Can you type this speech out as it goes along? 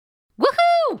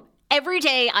Every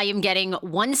day I am getting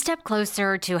one step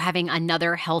closer to having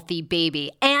another healthy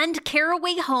baby, and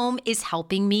Caraway Home is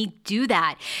helping me do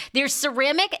that. Their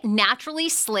ceramic, naturally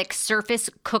slick surface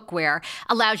cookware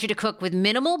allows you to cook with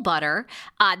minimal butter.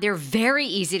 They're very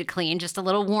easy to clean, just a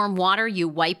little warm water, you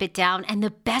wipe it down. And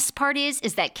the best part is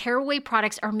that Caraway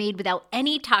products are made without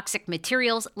any toxic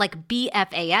materials like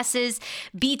BFASs,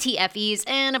 BTFEs,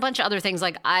 and a bunch of other things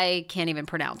like I can't even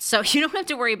pronounce. So you don't have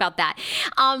to worry about that.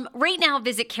 Right now,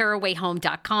 visit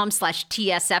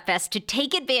carawayhome.com/TSFS to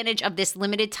take advantage of this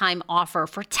limited time offer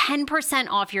for 10%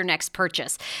 off your next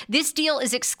purchase. This deal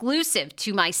is exclusive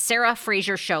to my Sarah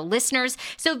Fraser Show listeners.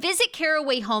 So visit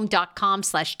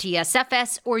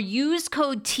carawayhome.com/TSFS or use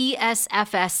code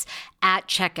TSFS at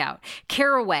checkout.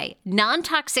 Caraway,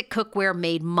 non-toxic cookware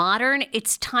made modern.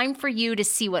 It's time for you to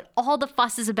see what all the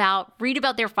fuss is about, read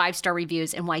about their 5-star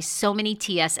reviews, and why so many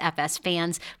TSFS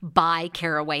fans buy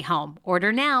Caraway Home.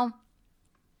 Order now.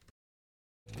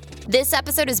 This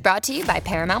episode is brought to you by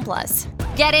Paramount Plus.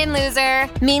 Get in, loser!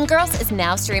 Mean Girls is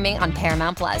now streaming on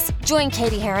Paramount Plus. Join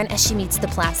Katie Heron as she meets the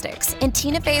plastics in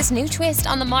Tina Fey's new twist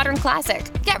on the modern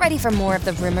classic. Get ready for more of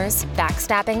the rumors,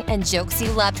 backstabbing, and jokes you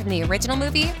loved from the original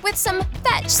movie with some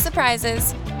fetch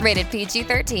surprises. Rated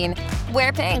PG-13.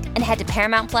 Wear pink and head to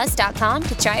ParamountPlus.com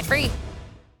to try it free.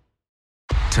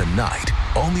 Tonight,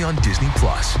 only on Disney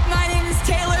Plus. My name is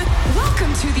Taylor.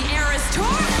 Welcome to the Eras Tour.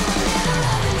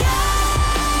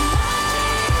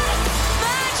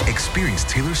 Experience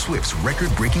Taylor Swift's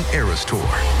record-breaking Eras Tour.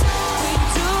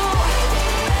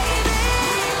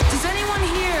 Does anyone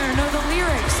here know the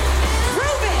lyrics?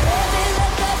 Ruben!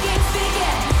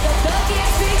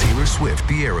 Taylor Swift,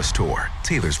 the Eras Tour,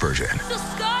 Taylor's version.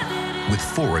 With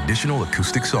 4 additional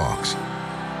acoustic songs.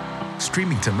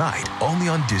 Streaming tonight, only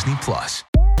on Disney Plus.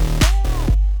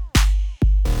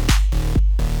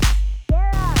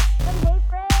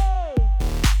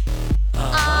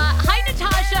 Hi,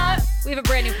 Natasha. We have a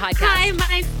brand new podcast. Hi,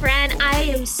 my friend. I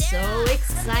am so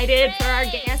excited for our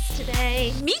guest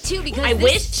today. Me too, because I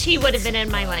wish he would have been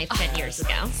in my life 10 years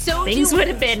ago. So things would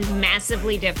have been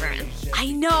massively different.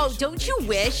 I know. Don't you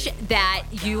wish that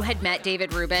you had met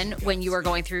David Ruben when you were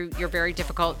going through your very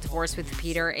difficult divorce with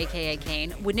Peter, a.k.a.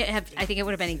 Kane? Wouldn't it have? I think it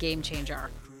would have been a game changer.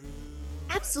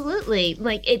 Absolutely.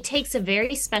 Like, it takes a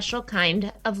very special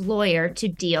kind of lawyer to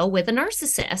deal with a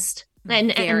narcissist.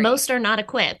 And most are not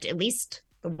equipped, at least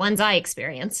the ones I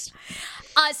experienced.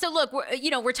 So look,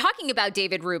 we're talking about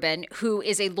David Ruben, who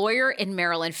is a lawyer in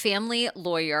Maryland, family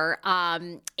lawyer,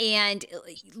 and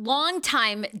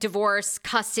longtime divorce,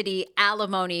 custody,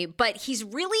 alimony, but he's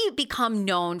really become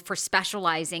known for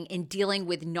specializing in dealing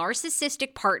with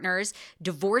narcissistic partners,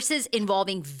 divorces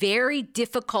involving very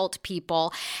difficult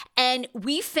people. And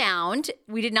we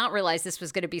did not realize this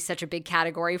was going to be such a big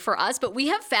category for us, but we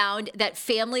have found that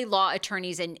family law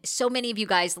attorneys, and so many of you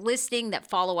guys listening that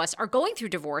follow us, are going through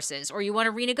divorces, or you want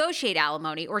to renegotiate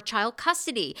alimony or child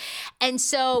custody. And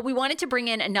so we wanted to bring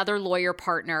in another lawyer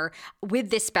partner with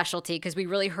this specialty because we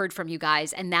really heard from you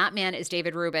guys. And that man is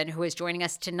David Ruben, who is joining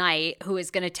us tonight, who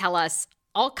is going to tell us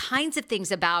all kinds of things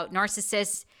about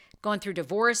narcissists, going through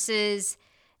divorces,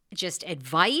 just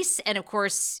advice. And of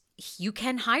course, you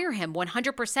can hire him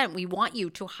 100%. We want you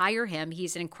to hire him.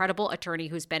 He's an incredible attorney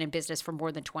who's been in business for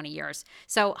more than 20 years.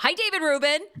 So hi, David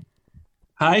Ruben.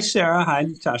 Hi, Sarah. Hi,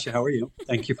 Natasha. How are you?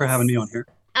 Thank you for having me on here.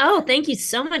 Oh, thank you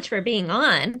so much for being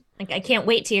on. Like, I can't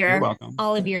wait to hear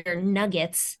all of your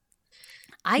nuggets.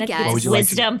 I guess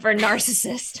wisdom for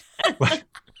narcissist.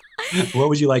 What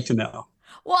would you like to know?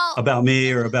 Well, about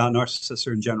me or about narcissists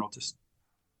or in general? Just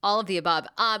all of the above.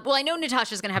 Well, I know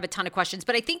Natasha's going to have a ton of questions,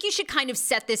 but I think you should kind of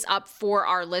set this up for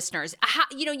our listeners.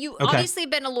 You obviously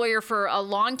have been a lawyer for a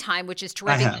long time, which is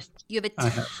terrific. You have a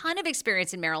ton of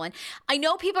experience in Maryland. I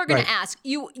know people are going to ask,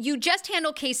 you just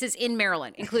handle cases in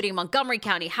Maryland, including Montgomery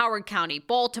County, Howard County,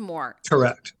 Baltimore.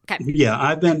 Correct. Okay. Yeah,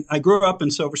 I grew up in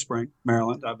Silver Spring,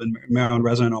 Maryland. I've been a Maryland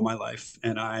resident all my life,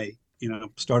 and I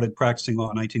started practicing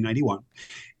law in 1991.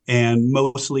 And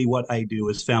mostly what I do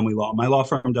is family law. My law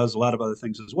firm does a lot of other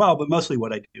things as well, but mostly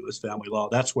what I do is family law.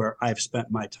 That's where I've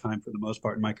spent my time for the most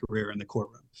part in my career in the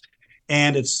courtroom.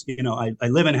 And it's, I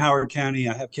live in Howard County.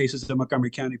 I have cases in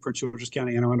Montgomery County, Prince George's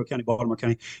County, Anne Arundel County, Baltimore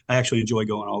County. I actually enjoy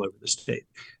going all over the state.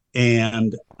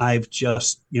 And I've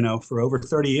just, for over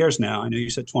 30 years now, I know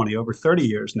you said 20, over 30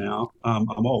 years now,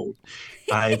 I'm old.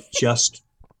 I've just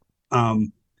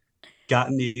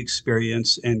gotten the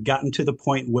experience and gotten to the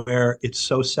point where it's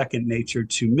so second nature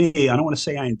to me. I don't want to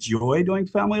say I enjoy doing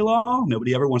family law.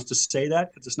 Nobody ever wants to say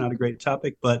that because it's not a great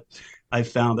topic, but I've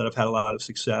found that I've had a lot of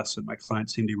success and my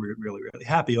clients seem to be really, really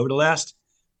happy. Over the last,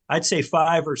 I'd say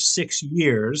 5 or 6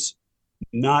 years,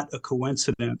 not a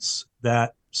coincidence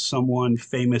that someone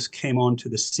famous came onto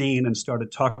the scene and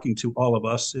started talking to all of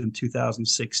us in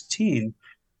 2016.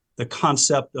 The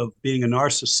concept of being a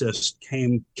narcissist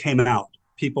came out.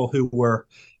 People who were,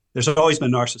 there's always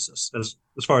been narcissists,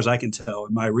 as far as I can tell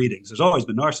in my readings. There's always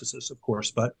been narcissists, of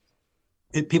course, but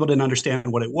people didn't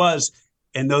understand what it was.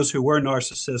 And those who were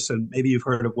narcissists, and maybe you've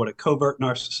heard of what a covert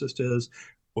narcissist is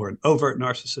or an overt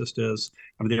narcissist is.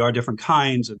 I mean, there are different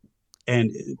kinds,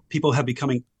 and people have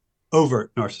becoming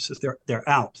overt narcissists. They're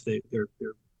out. They're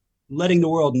letting the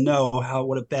world know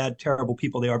what a bad, terrible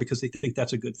people they are because they think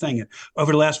that's a good thing. And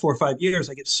over the last 4 or 5 years,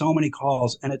 I get so many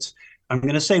calls, and I'm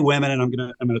going to say women, and I'm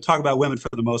going to talk about women for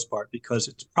the most part because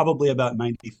it's probably about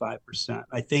 95%.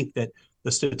 I think that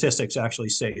the statistics actually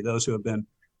say those who have been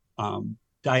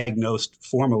diagnosed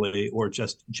formally or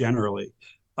just generally,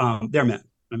 they're men.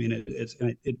 I mean,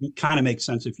 it kind of makes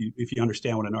sense if you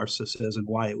understand what a narcissist is and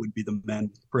why it would be the men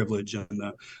with privilege and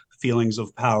the feelings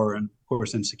of power and, of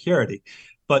course, insecurity.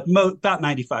 But about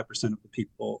 95% of the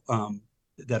people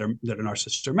that are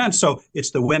narcissists are men. So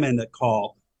it's the women that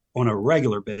call on a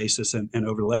regular basis, and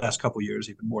over the last couple of years,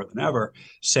 even more than ever,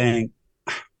 saying,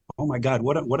 "Oh my God,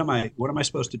 what am I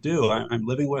supposed to do? I'm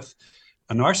living with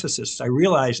a narcissist." I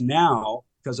realize now,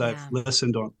 because I've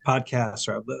listened on podcasts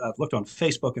or I've looked on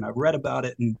Facebook and I've read about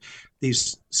it, and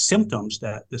these symptoms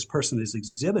that this person is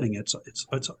exhibiting.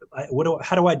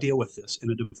 How do I deal with this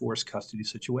in a divorce custody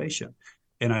situation?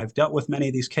 And I've dealt with many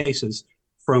of these cases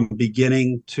from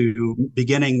beginning,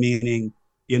 meaning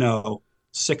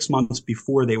 6 months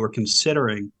before they were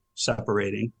considering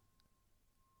separating,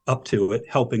 up to it,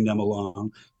 helping them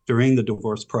along during the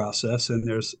divorce process. And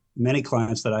there's many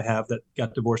clients that I have that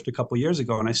got divorced a couple of years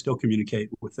ago, and I still communicate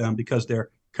with them because they're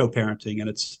co-parenting, and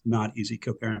it's not easy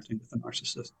co-parenting with a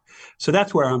narcissist. So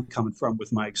that's where I'm coming from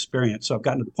with my experience. So I've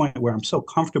gotten to the point where I'm so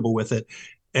comfortable with it,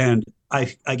 and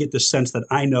I get this sense that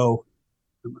I know,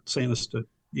 I'm not saying this to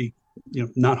be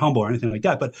not humble or anything like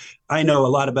that, but I know a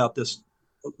lot about this,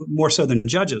 more so than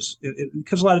judges,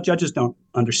 because a lot of judges don't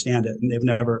understand it and they've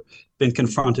never been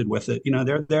confronted with it.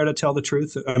 They're there to tell the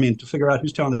truth. I mean, to figure out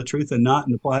who's telling the truth and not,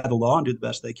 and apply the law and do the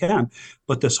best they can.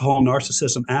 But this whole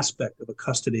narcissism aspect of a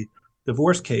custody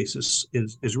divorce case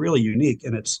is really unique,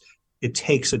 and it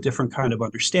takes a different kind of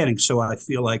understanding. So I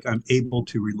feel like I'm able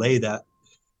to relay that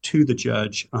to the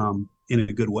judge in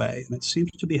a good way, and it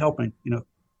seems to be helping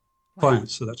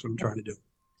clients. So that's what I'm trying to do.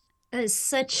 Is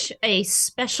such a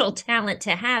special talent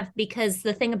to have, because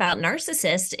the thing about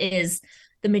narcissists is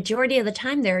the majority of the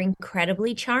time they're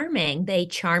incredibly charming. They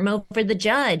charm over the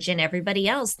judge and everybody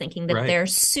else, thinking that they're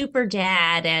super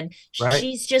dad and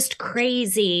she's just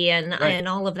crazy and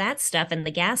all of that stuff, and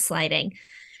the gaslighting.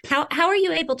 How are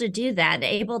you able to do that?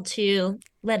 Able to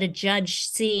let a judge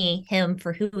see him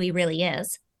for who he really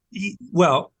is?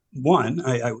 Well, one,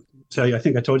 I tell you, I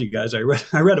think I told you guys, I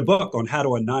read a book on how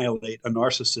to annihilate a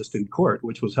narcissist in court,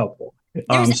 which was helpful.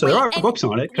 So there are books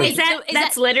on it.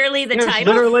 That's literally the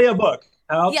title? Literally a book.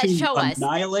 How to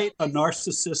annihilate a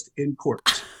narcissist in court.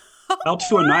 How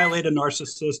to annihilate a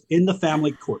narcissist in the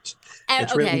family courts.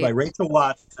 It's written by Rachel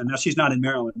Watts, and now she's not in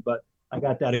Maryland, but I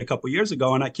got that a couple years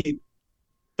ago, and I keep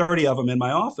 30 of them in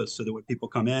my office so that when people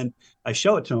come in, I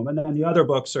show it to them. And then the other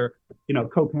books are,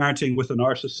 co-parenting with a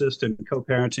narcissist and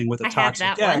co-parenting with a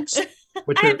toxic ex.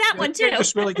 Which I have that one too.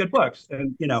 Just really good books.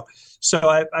 And,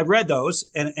 so I've read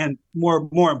those, and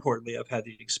more importantly, I've had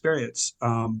the experience.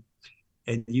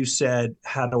 And you said,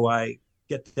 how do I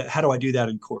get that? How do I do that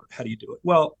in court? How do you do it?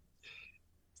 Well,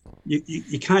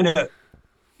 you kind of,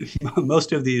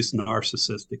 most of these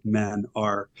narcissistic men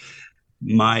are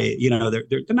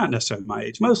they're not necessarily my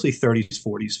age, mostly 30s,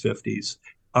 40s,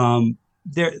 50s.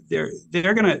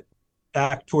 They're going to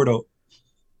act toward I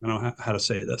don't know how to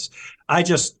say this. I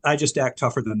just act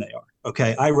tougher than they are.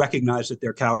 Okay. I recognize that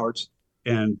they're cowards,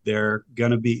 and they're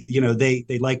going to be,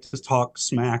 they like to talk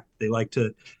smack. They like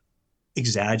to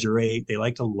exaggerate. They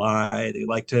like to lie. They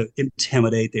like to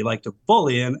intimidate. They like to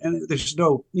bully. And there's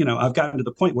no, I've gotten to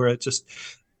the point where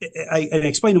I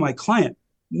explain to my client,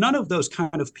 none of those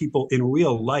kind of people in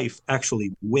real life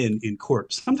actually win in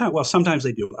court. Sometimes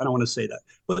they do. I don't want to say that.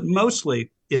 But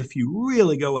mostly, if you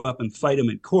really go up and fight them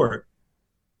in court,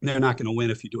 they're not going to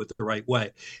win if you do it the right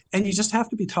way. And you just have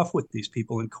to be tough with these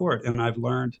people in court. And I've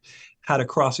learned how to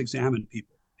cross-examine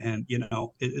people. And,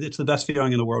 it's the best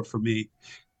feeling in the world for me.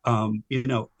 A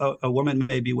woman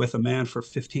may be with a man for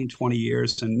 15, 20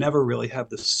 years and never really have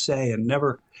the say, and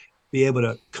never be able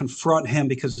to confront him,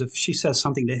 because if she says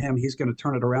something to him, he's going to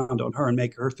turn it around on her and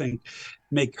make her think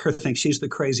she's the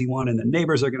crazy one, and the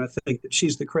neighbors are going to think that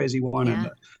she's the crazy one, and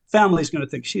the family's going to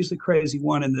think she's the crazy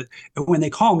one. And when they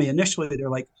call me initially, they're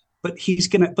like, but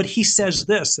he says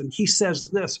this and he says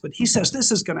this, but he says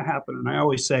this is going to happen. And I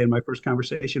always say in my first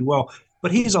conversation, well,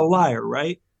 but he's a liar,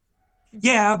 right?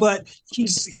 Yeah, but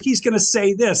he's going to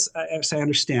say this. I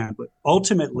understand, but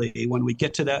ultimately, when we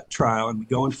get to that trial and we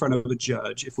go in front of a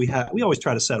judge, we always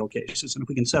try to settle cases, and if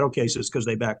we can settle cases because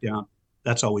they back down,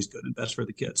 that's always good and best for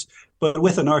the kids. But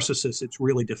with a narcissist, it's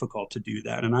really difficult to do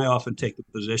that, and I often take the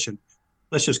position,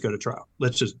 let's just go to trial.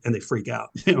 And they freak out.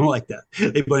 They don't like that.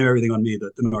 They blame everything on me,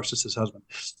 the narcissist husband.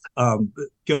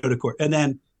 Go to court, and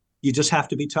then you just have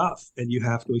to be tough, and you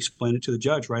have to explain it to the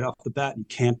judge right off the bat. You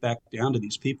can't back down to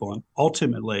these people. And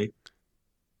ultimately,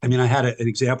 I mean, I had an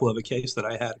example of a case that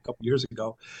I had a couple years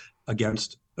ago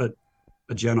against a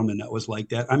gentleman that was like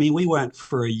that. I mean, we went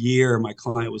for a year. My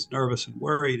client was nervous and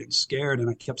worried and scared, and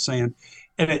I kept saying,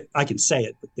 I can say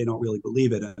it, but they don't really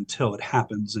believe it until it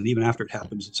happens. And even after it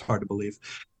happens, it's hard to believe.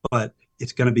 But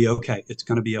it's going to be okay. It's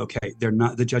going to be okay.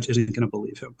 The judge isn't going to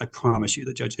believe him. I promise you,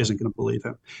 the judge isn't going to believe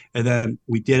him. And then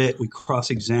we did it. We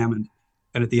cross-examined.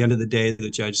 And at the end of the day,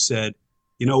 the judge said,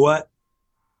 you know what,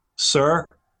 sir,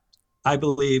 I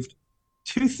believed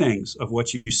two things of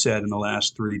what you said in the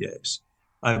last 3 days.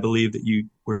 I believe that you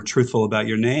were truthful about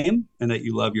your name and that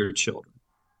you love your children.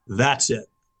 That's it.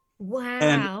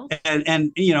 Wow.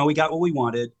 And we got what we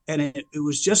wanted. And it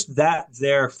was just that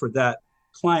there for that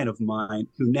client of mine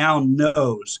who now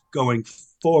knows going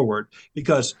forward,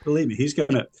 because believe me,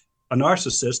 a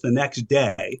narcissist the next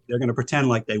day, they're going to pretend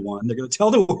like they won. They're going to tell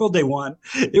the world they won,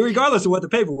 regardless of what the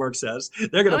paperwork says.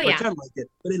 They're going to pretend like it.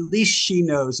 But at least she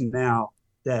knows now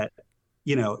that,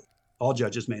 all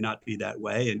judges may not be that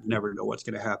way and you never know what's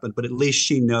going to happen. But at least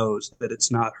she knows that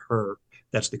it's not her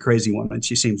that's the crazy one, and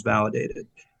she seems validated.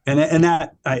 And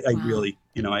that I really,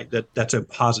 that's a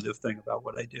positive thing about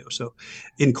what I do. So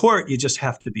in court, you just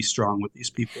have to be strong with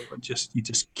these people, and you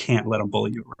just can't let them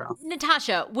bully you around.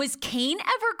 Natasha, was Cain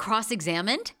ever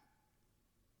cross-examined?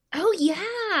 Oh,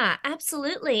 yeah,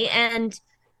 absolutely. And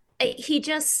he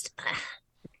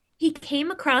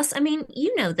came across, I mean,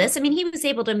 you know this. I mean, he was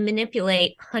able to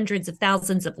manipulate hundreds of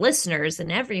thousands of listeners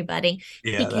and everybody.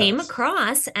 Yeah, he came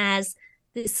across as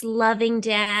this loving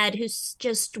dad who's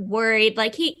just worried.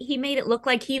 Like he made it look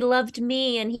like he loved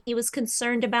me and he was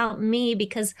concerned about me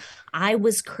because I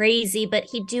was crazy, but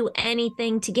he'd do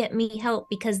anything to get me help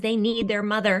because they need their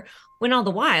mother. When all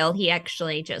the while he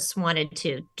actually just wanted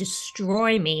to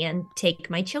destroy me and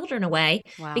take my children away.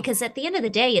 Wow. Because at the end of the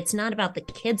day, it's not about the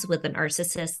kids with a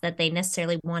narcissist that they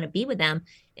necessarily want to be with them.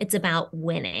 It's about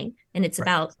winning, and it's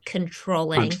about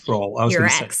controlling your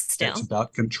ex still. It's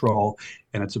about control,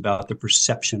 and it's about the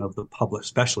perception of the public,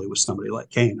 especially with somebody like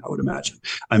Cain, I would imagine.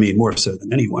 I mean, more so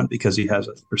than anyone, because he has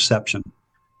a perception.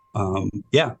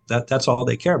 That's all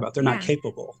they care about. They're not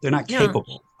capable. They're not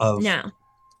capable of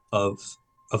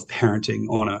parenting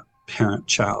on a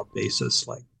parent-child basis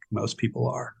like most people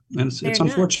are. And it's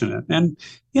unfortunate. And,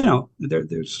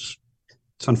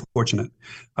 it's unfortunate.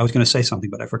 I was going to say something,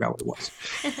 but I forgot what it was.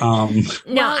 I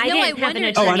didn't have an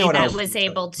attorney that was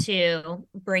able to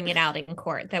bring it out in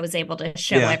court, that was able to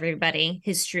show everybody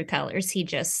his true colors. He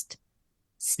just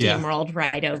steamrolled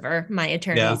right over my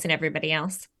attorneys and everybody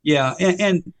else. Yeah,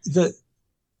 and the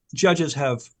judges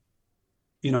have,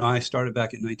 I started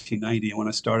back in 1990, and when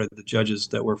I started, the judges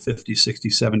that were 50, 60,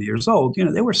 70 years old,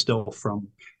 they were still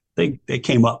they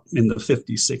came up in the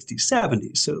 50s, 60s,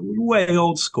 70s, so way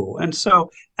old school. And so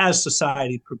as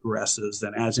society progresses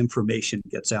and as information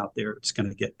gets out there, it's going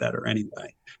to get better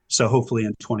anyway. So hopefully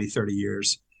in 20, 30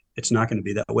 years, it's not going to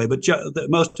be that way. But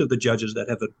most of the judges that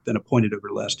have been appointed over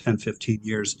the last 10, 15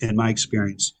 years, in my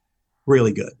experience,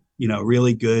 really good,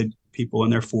 really good people in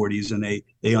their 40s, and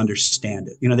they understand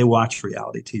it. They watch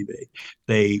reality TV.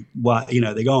 They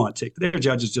go on TikTok. They're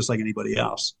judges just like anybody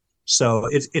else. So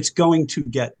it's going to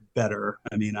get better.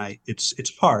 I mean,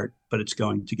 it's hard, but it's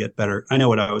going to get better. I know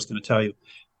what I was going to tell you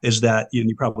is that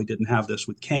you probably didn't have this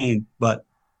with Cain, but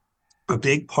a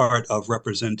big part of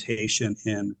representation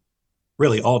in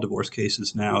really all divorce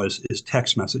cases now is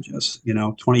text messages.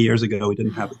 20 years ago, we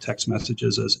didn't have the text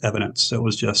messages as evidence. So it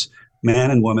was just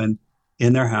man and woman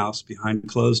in their house behind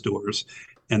closed doors.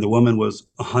 And the woman was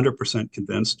 100%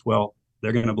 convinced, well,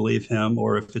 they're going to believe him.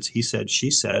 Or if it's he said,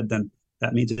 she said, then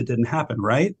that means it didn't happen,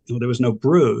 right? Well, there was no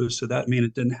bruise, so that means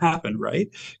it didn't happen, right?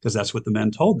 Because that's what the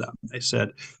men told them. They said,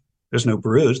 there's no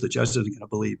bruise, the judge isn't going to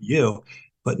believe you.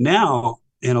 But now,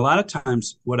 and a lot of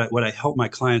times, what I help my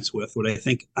clients with, what I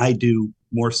think I do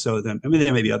more so than,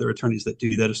 there may be other attorneys that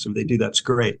do that, so if they do, that's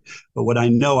great. But what I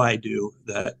know I do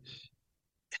that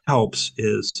helps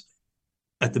is,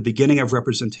 at the beginning of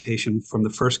representation, from the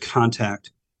first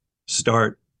contact,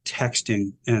 start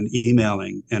texting and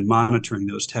emailing and monitoring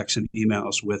those texts and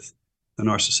emails with the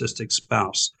narcissistic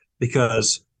spouse,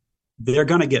 because they're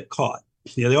going to get caught.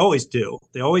 They always do.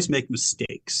 They always make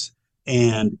mistakes.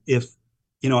 And if,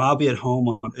 I'll be at home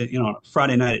on, on a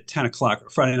Friday night at 10 o'clock or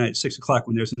Friday night at 6 o'clock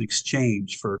when there's an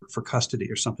exchange for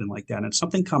custody or something like that. And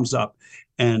something comes up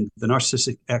and the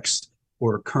narcissistic ex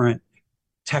or current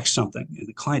text something and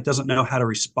the client doesn't know how to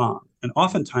respond. And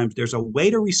oftentimes there's a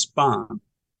way to respond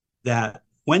that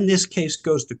when this case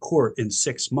goes to court in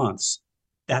 6 months,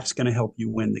 that's going to help you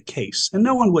win the case. And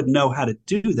no one would know how to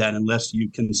do that unless you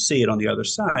can see it on the other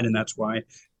side. And that's why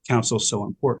counsel is so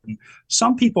important.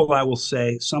 Some people, I will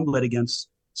say, some litigants,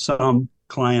 some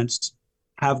clients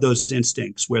have those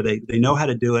instincts where they know how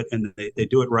to do it and they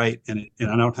do it right. And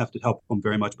I don't have to help them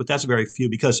very much, but that's very few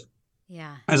because,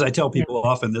 as I tell people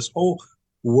often, this whole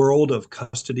world of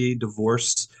custody,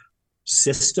 divorce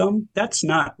system, that's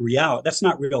not reality. That's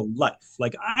not real life.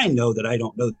 Like, I know that I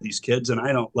don't know these kids and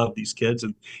I don't love these kids.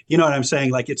 And you know what I'm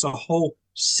saying? Like, it's a whole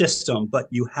system, but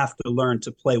you have to learn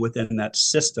to play within that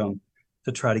system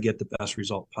to try to get the best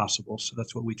result possible. So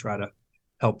that's what we try to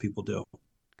help people do.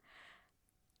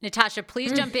 Natasha,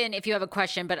 please jump in if you have a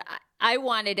question, but I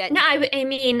wanted to... No, I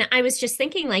mean, I was just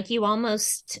thinking, like, you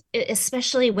almost,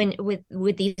 especially when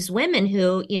with these women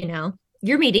who,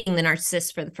 you're meeting the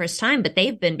narcissist for the first time, but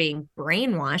they've been being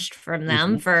brainwashed from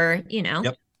them for,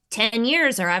 10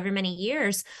 years or however many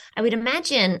years. I would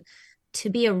imagine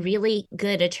to be a really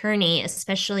good attorney,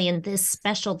 especially in this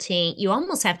specialty, you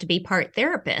almost have to be part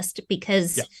therapist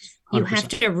because you have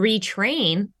to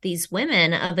retrain these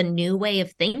women of a new way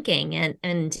of thinking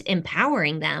and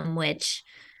empowering them, which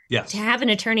to have an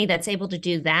attorney that's able to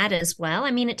do that as well.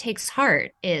 I mean, it takes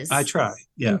heart. I try.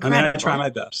 Yeah. Incredible. I mean, I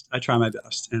try my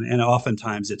best. And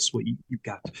oftentimes it's what you've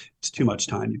got. It's too much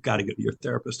time. You've got to go to your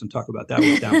therapist and talk about that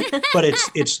with them. But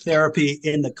it's therapy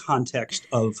in the context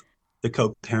of the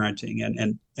co-parenting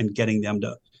and getting them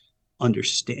to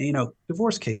understand,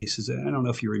 divorce cases. I don't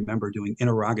know if you remember doing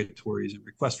interrogatories and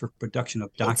requests for production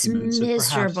of documents and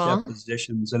perhaps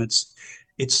depositions. And it's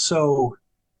so,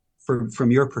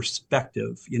 from your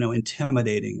perspective,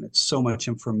 intimidating. It's so much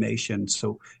information.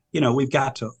 So,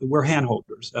 we're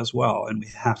handholders as well. And we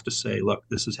have to say, look,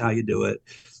 this is how you do it.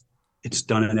 It's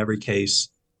done in every case.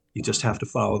 You just have to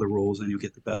follow the rules and you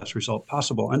get the best result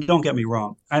possible. And don't get me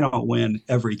wrong, I don't win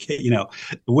every case.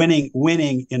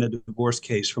 Winning in a divorce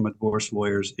case from a divorce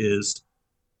lawyer is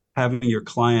having your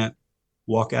client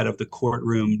walk out of the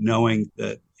courtroom knowing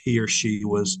that he or she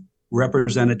was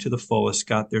represented to the fullest,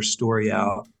 got their story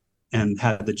out, and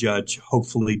had the judge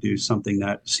hopefully do something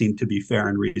that seemed to be fair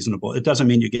and reasonable. It doesn't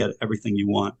mean you get everything you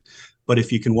want, but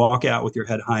if you can walk out with your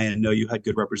head high and know you had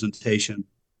good representation,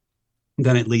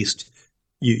 then at least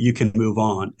you can move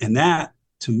on. And that,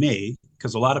 to me,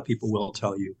 because a lot of people will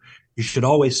tell you, you should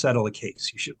always settle a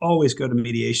case. You should always go to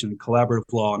mediation and collaborative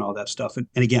law and all that stuff. And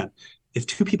again, if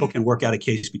two people can work out a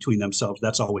case between themselves,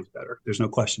 that's always better. There's no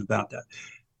question about that.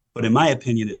 But in my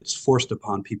opinion, it's forced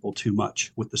upon people too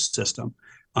much with the system.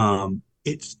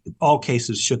 All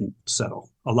cases shouldn't settle.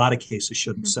 A lot of cases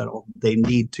shouldn't settle. They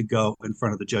need to go in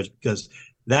front of the judge, because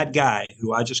that guy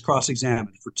who I just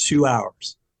cross-examined for 2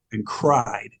 hours and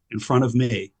cried in front of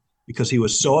me because he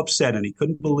was so upset and he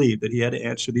couldn't believe that he had to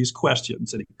answer these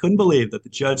questions, and he couldn't believe that the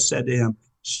judge said to him,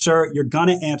 "Sir, you're going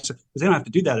to answer," because they don't have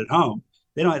to do that at home.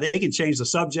 They can change the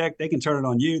subject. They can turn it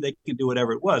on you. They can do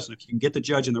whatever it was. And if you can get the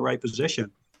judge in the right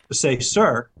position to say,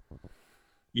 "Sir,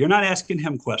 you're not asking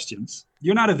him questions.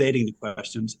 You're not evading the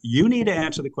questions. You need to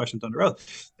answer the questions under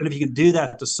oath." And if you can do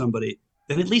that to somebody,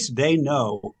 then at least they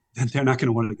know that they're not going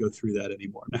to want to go through that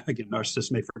anymore. Now, again, narcissists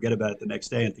may forget about it the next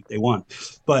day and think they won,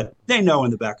 but they know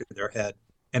in the back of their head.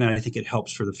 And I think it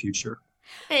helps for the future.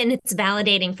 And it's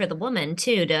validating for the woman,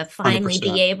 too, to finally 100%.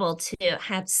 Be able to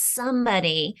have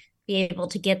somebody be able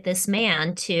to get this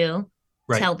man to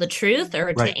tell the truth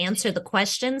or to answer the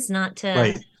questions, not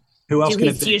to Who else do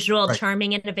his usual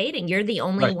charming and evading. You're the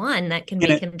only one that can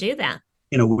make him do that.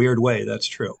 In a weird way, that's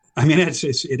true. I mean, it is.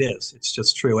 It's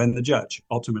just true. And the judge,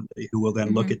 ultimately, who will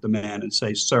then look at the man and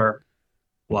say, "Sir,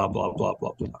 blah, blah, blah,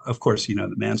 blah, blah." Of course, the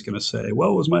man's going to say,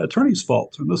 "Well, it was my attorney's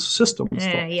fault and the system's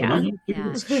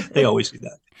fault." They always do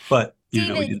that. But,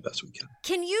 David, we do the best we can.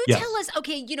 Can you tell us,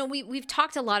 okay, we've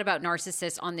talked a lot about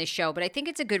narcissists on this show, but I think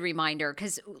it's a good reminder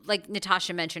because, like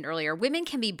Natasha mentioned earlier, women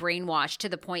can be brainwashed to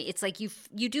the point it's like you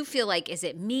do feel like, is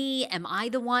it me? Am I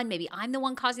the one? Maybe I'm the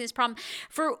one causing this problem.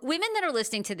 For women that are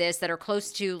listening to this, that are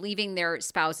close to leaving their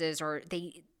spouses, or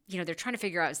they're trying to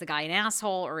figure out, is the guy an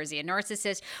asshole or is he a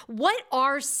narcissist? What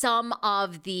are some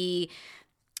of the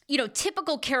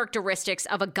typical characteristics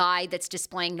of a guy that's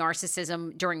displaying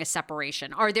narcissism during a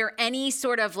separation? Are there any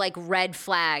sort of like red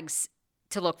flags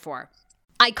to look for?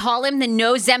 I call him the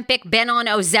no-Zempic, been on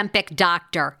Ozempic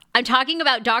doctor. I'm talking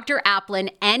about Dr.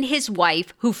 Applin and his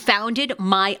wife who founded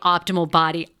My Optimal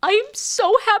Body. I'm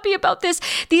so happy about this.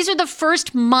 These are the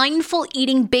first mindful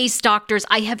eating-based doctors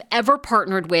I have ever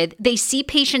partnered with. They see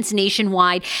patients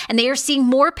nationwide, and they are seeing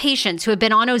more patients who have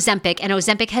been on Ozempic, and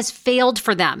Ozempic has failed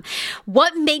for them.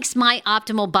 What makes My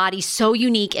Optimal Body so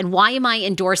unique, and why am I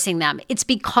endorsing them? It's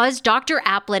because Dr.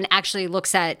 Applin actually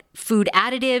looks at food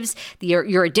additives,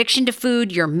 your addiction to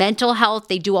food, your mental health.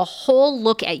 They do a whole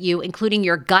look at you, including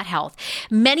your gut health.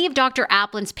 Many of Dr.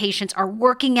 Applin's patients are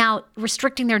working out,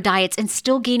 restricting their diets, and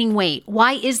still gaining weight.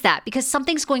 Why is that? Because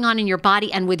something's going on in your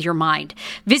body and with your mind.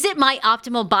 Visit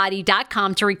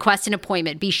myoptimalbody.com to request an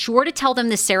appointment. Be sure to tell them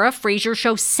the Sarah Fraser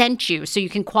Show sent you so you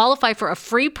can qualify for a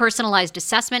free personalized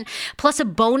assessment plus a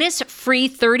bonus free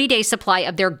 30-day supply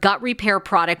of their gut repair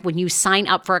product when you sign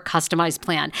up for a customized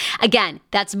plan. Again,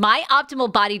 that's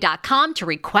myoptimalbody.com to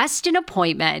request an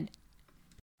appointment.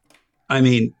 I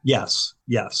mean, yes.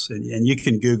 And you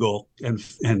can Google and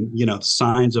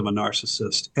signs of a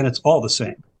narcissist, and it's all the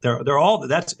same. They're all,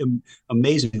 that's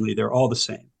amazingly, they're all the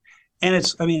same. And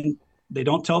they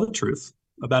don't tell the truth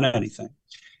about anything.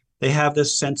 They have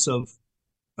this sense of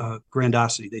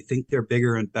grandiosity. They think they're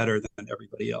bigger and better than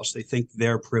everybody else. They think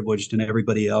they're privileged and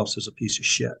everybody else is a piece of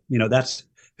shit. That's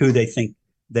who they think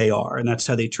they are. And that's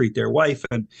how they treat their wife.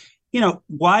 And,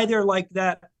 why they're like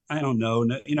that, I don't know.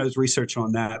 There's research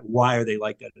on that. Why are they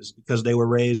like that? Is it because they were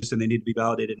raised and they need to be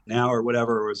validated now or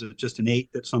whatever? Or is it just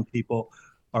innate that some people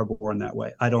are born that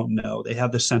way? I don't know. They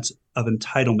have this sense of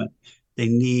entitlement. They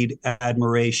need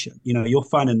admiration. You'll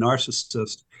find a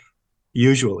narcissist,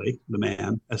 usually the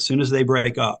man, as soon as they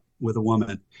break up with a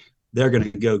woman, they're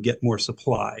going to go get more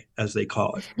supply, as they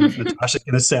call it. Natasha's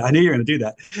going to say, I knew you were going to do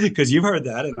that because you've heard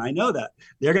that and I know that.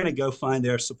 They're going to go find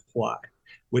their supply,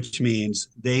 which means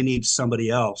they need somebody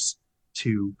else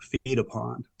to feed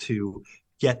upon, to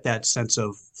get that sense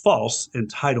of false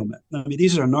entitlement. I mean,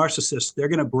 these are narcissists. They're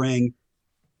going to bring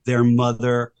their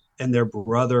mother and their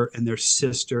brother and their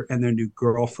sister and their new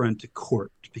girlfriend to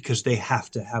court because they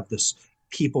have to have this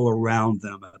people around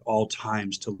them at all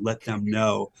times to let them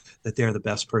know that they're the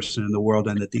best person in the world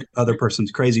and that the other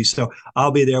person's crazy. So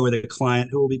I'll be there with a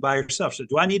client who will be by herself. So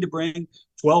do I need to bring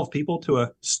 12 people to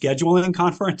a scheduling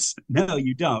conference? No,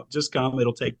 you don't. Just come.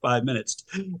 It'll take 5 minutes.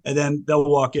 And then they'll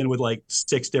walk in with like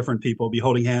 6 different people, be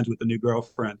holding hands with the new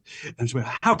girlfriend. And she'll be,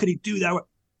 how could he do that?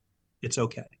 It's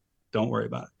okay. Don't worry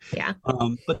about it. Yeah.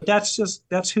 But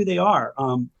that's who they are.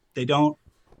 They don't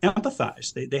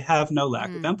empathize. They have no lack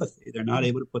of empathy. They're not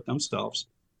able to put themselves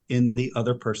in the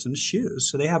other person's shoes.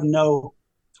 So they have no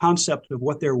concept of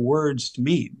what their words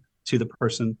mean to the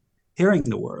person hearing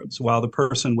the words, while the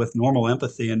person with normal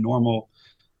empathy and normal,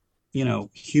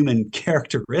 human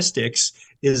characteristics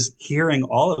is hearing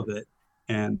all of it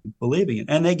and believing it.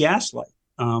 And they gaslight.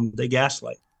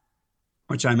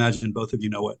 Which I imagine both of you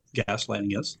know what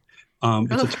gaslighting is.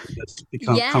 It's a term that's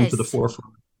come to the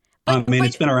forefront.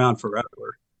 It's been around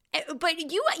forever. But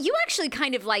you actually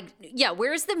kind of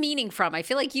where's the meaning from? I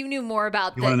feel like you knew more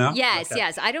about You want to know? Yes, Okay.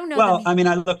 yes. I don't know. Well, I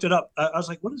looked it up. I was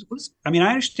like, what is, I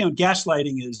understand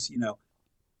gaslighting is,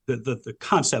 the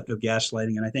concept of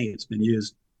gaslighting. And I think it's been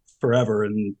used forever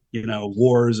in,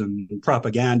 wars and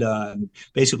propaganda and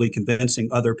basically convincing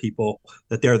other people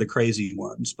that they're the crazy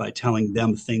ones by telling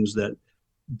them things that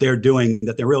they're doing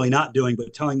that they're really not doing,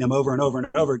 but telling them over and over and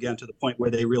over again to the point where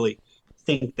they really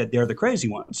think that they're the crazy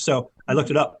ones. So I looked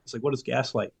it up. It's like, what does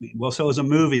gaslight mean? Well, so it was a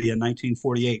movie in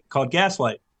 1948 called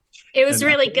Gaslight. It was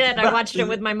really good. I watched it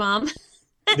with my mom.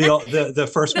 The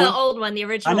first one? The old one, the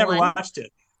original one. I never watched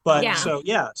it. But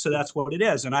yeah. So that's what it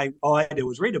is. And all I did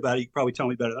was read about it. You could probably tell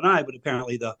me better than I, but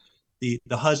apparently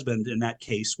the husband in that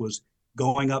case was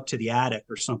going up to the attic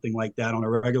or something like that on a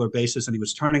regular basis, and he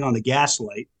was turning on the gas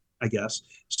light, I guess,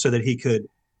 so that he could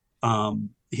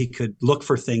look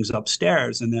for things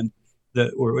upstairs and then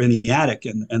or in the attic,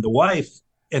 and the wife,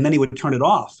 and then he would turn it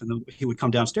off, and then he would come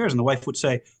downstairs, and the wife would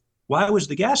say, "Why was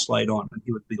the gas light on?" And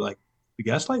he would be like, "The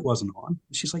gas light wasn't on."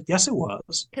 And she's like, "Yes, it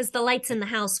was." Because the lights in the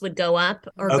house would go up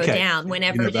or go down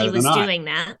whenever he was doing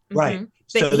that. Right.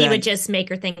 Mm-hmm. But he would just make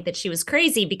her think that she was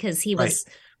crazy because he was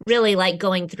really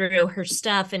going through her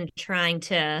stuff and trying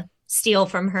to steal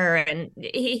from her. And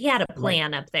he had a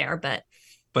plan up there,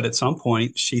 But at some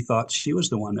point, she thought she was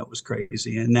the one that was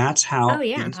crazy. And that's how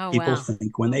people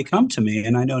think when they come to me.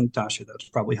 And I know, Natasha, that's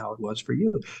probably how it was for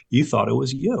you. You thought it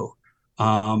was you.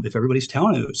 If everybody's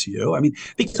telling it was you.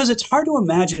 Because it's hard to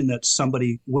imagine that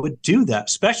somebody would do that,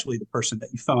 especially the person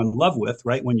that you fell in love with,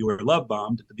 right? When you were love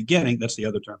bombed at the beginning. That's the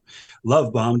other term.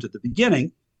 Love bombed at the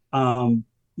beginning.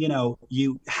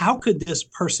 how could this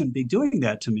person be doing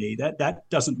that to me? That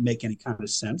doesn't make any kind of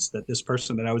sense, that this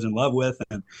person that I was in love with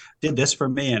and did this for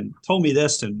me and told me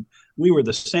this, and we were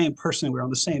the same person, we were on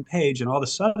the same page, and all of a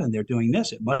sudden they're doing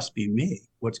this. It must be me.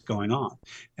 What's going on?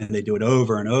 And they do it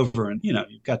over and over. And,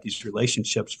 you've got these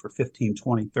relationships for 15,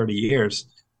 20, 30 years.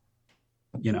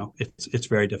 It's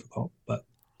very difficult, but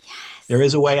yes, there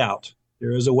is a way out.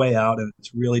 There is a way out, and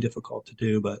it's really difficult to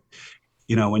do. But,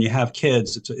 when you have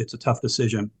kids, it's a tough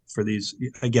decision for these,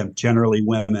 again, generally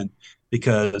women,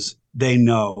 because they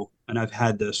know, and I've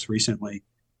had this recently,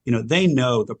 they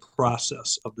know the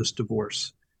process of this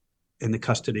divorce and the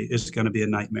custody is going to be a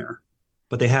nightmare.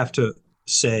 But they have to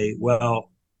say,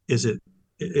 well,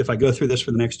 if I go through this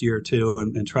for the next year or two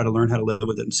and try to learn how to live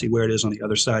with it and see where it is on the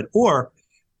other side, or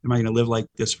am I going to live like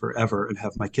this forever and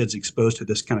have my kids exposed to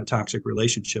this kind of toxic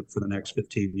relationship for the next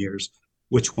 15 years?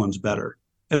 Which one's better?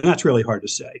 And that's really hard to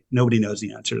say. Nobody knows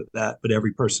the answer to that, but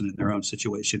every person in their own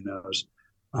situation knows.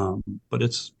 But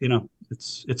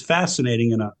it's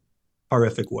fascinating in a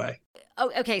horrific way. Oh,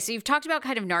 okay. So you've talked about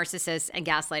kind of narcissists and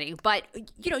gaslighting, but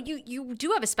you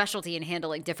do have a specialty in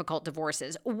handling difficult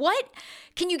divorces.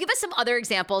 Can you give us some other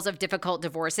examples of difficult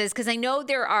divorces? Because I know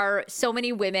there are so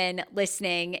many women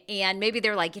listening, and maybe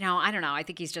they're like, I don't know, I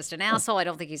think he's just an asshole. I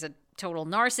don't think he's a total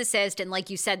narcissist. And like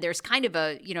you said, there's kind of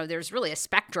there's really a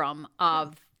spectrum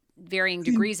of varying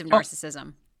degrees of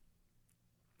narcissism.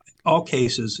 All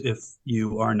cases, if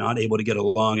you are not able to get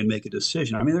along and make a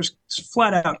decision. I mean, there's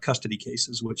flat out custody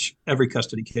cases, which every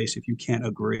custody case, if you can't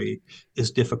agree, is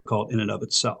difficult in and of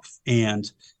itself.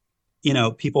 And,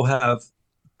 people have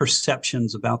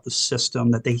perceptions about the system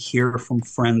that they hear from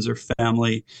friends or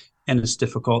family, and it's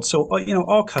difficult. So,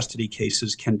 all custody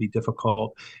cases can be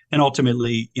difficult. And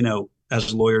ultimately,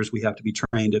 as lawyers, we have to be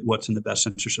trained at what's in the best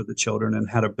interest of the children and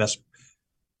how to best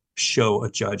show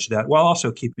a judge that, while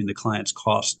also keeping the client's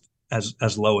cost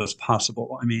as low as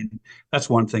possible. I mean, that's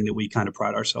one thing that we kind of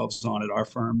pride ourselves on at our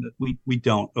firm, that we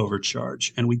don't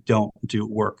overcharge and we don't do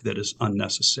work that is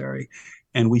unnecessary.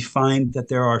 And we find that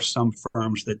there are some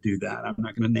firms that do that. I'm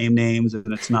not going to name names, and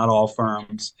it's not all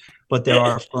firms, but there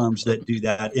are firms that do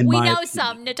that. We know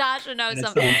some. Natasha knows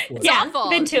some. It's awful.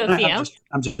 Been to a few.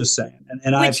 I'm just saying.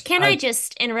 I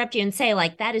just interrupt you and say,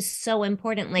 that is so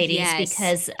important, ladies, yes,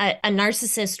 because a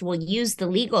narcissist will use the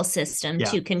legal system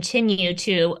to continue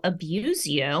to abuse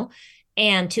you,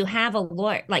 and to have a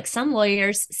lawyer. Like, some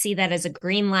lawyers see that as a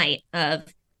green light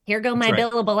of, here go my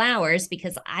billable hours,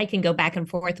 because I can go back and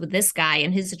forth with this guy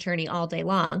and his attorney all day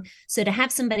long. So to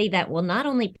have somebody that will not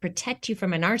only protect you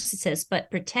from a narcissist,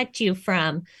 but protect you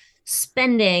from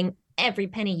spending every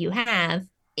penny you have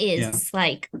is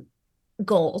like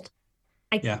gold.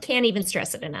 I can't even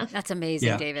stress it enough. That's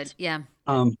amazing, David. Yeah.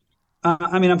 I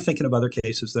mean, I'm thinking of other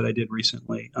cases that I did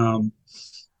recently.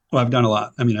 I've done a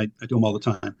lot. I mean, I do them all the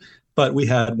time. But we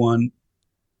had one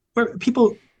where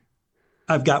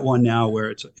I've got one now where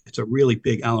it's a really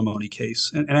big alimony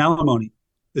case, and alimony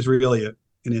is really an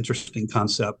interesting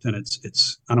concept, and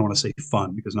it's I don't want to say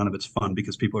fun, because none of it's fun,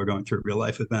 because people are going through real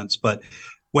life events. But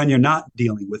when you're not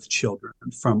dealing with children,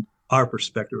 from our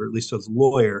perspective, or at least as a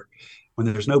lawyer,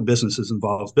 when there's no businesses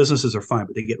involved, businesses are fine,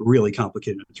 but they get really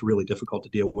complicated. It's really difficult to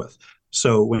deal with.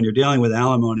 So when you're dealing with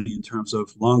alimony in terms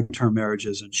of long-term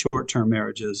marriages and short-term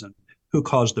marriages, and who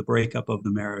caused the breakup of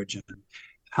the marriage, and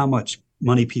how much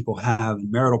money people have in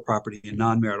marital property and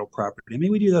non-marital property. I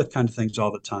mean, we do those kind of things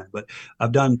all the time, but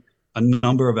I've done a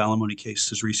number of alimony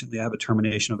cases recently. I have a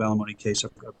termination of alimony case,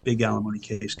 a big alimony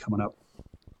case coming up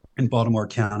in Baltimore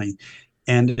County.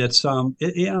 And it's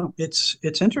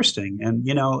interesting. And,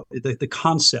 the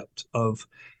concept of,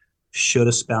 should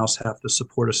a spouse have to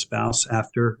support a spouse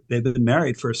after they've been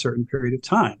married for a certain period of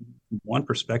time? From one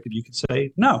perspective, you could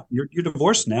say, no, you're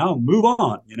divorced now, move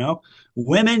on.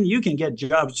 Women, you can get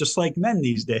jobs just like men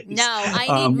these days. No,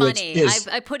 I need money.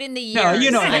 I put in the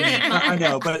years. No, I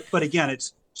know, but again,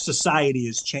 society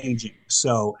is changing.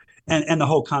 So, and the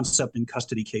whole concept in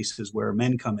custody cases where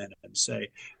men come in and say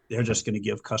they're just going to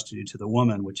give custody to the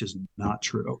woman, which is not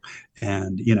true.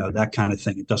 And, that kind of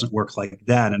thing, it doesn't work like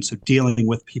that. And so dealing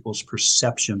with people's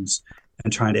perceptions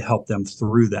and trying to help them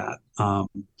through that.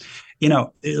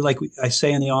 Like I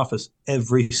say in the office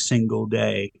every single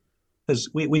day, because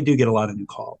we do get a lot of new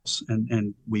calls,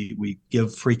 and we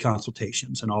give free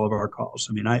consultations in all of our calls.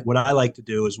 I mean, what I like to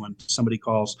do is, when somebody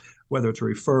calls, whether it's a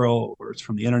referral or it's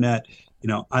from the internet,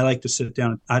 I like to sit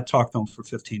down and I talk to them for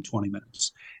 15, 20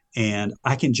 minutes. And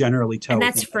I can generally tell. And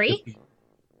that's free?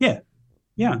 Yeah.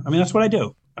 I mean, that's what I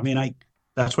do.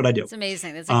 That's what I do. It's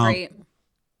amazing. That's a great.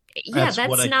 Yeah,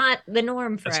 that's not the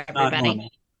norm for everybody.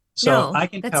 So no,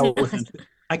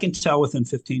 I I can tell within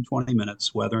 15, 20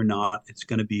 minutes whether or not it's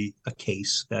going to be a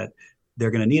case that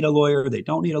they're going to need a lawyer, they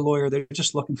don't need a lawyer, they're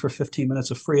just looking for 15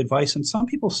 minutes of free advice. And some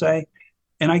people say,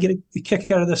 and I get a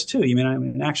kick out of this too, you mean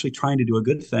I'm actually trying to do a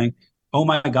good thing. Oh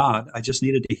my God, I just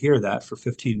needed to hear that for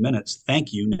 15 minutes.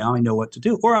 Thank you. Now I know what to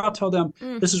do. Or I'll tell them,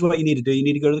 this is what you need to do. You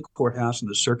need to go to the courthouse in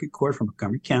the circuit court from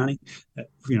Montgomery County, at,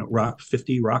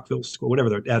 50 Rockville School, whatever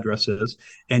their address is.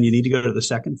 And you need to go to the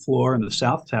second floor in the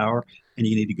South Tower, and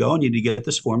you need to go and you need to get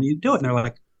this form and you do it. And they're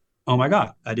like, oh my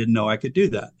God, I didn't know I could do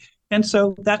that. And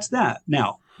so that's that.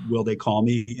 Now, will they call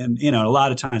me? And, a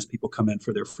lot of times people come in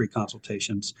for their free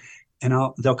consultations and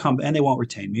they'll come and they won't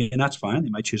retain me, and that's fine. They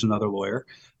might choose another lawyer,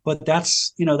 but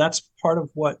that's part of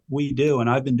what we do. And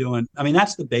I've been doing,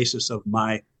 that's the basis of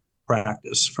my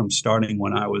practice from starting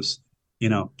when I was,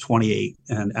 28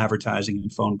 and advertising in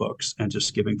phone books and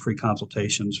just giving free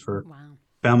consultations for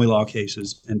family law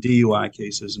cases and DUI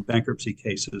cases and bankruptcy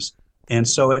cases. And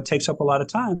so it takes up a lot of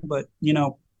time, but,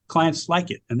 clients like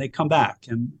it and they come back.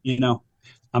 And,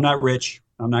 I'm not rich.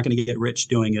 I'm not going to get rich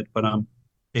doing it, but I'm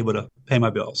able to pay my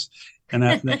bills. And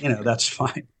that, that's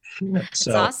fine. That's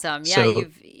awesome. Yeah,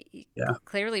 you've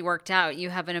clearly worked out. You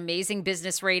have an amazing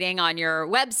business rating on your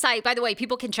website. By the way,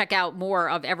 people can check out more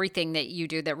of everything that you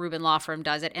do, that Ruben Law Firm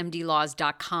does, at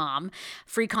mdlaws.com.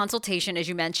 Free consultation, as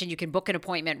you mentioned. You can book an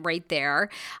appointment right there.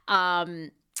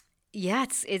 Yeah,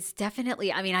 it's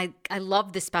definitely, I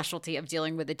love the specialty of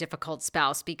dealing with a difficult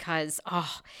spouse because,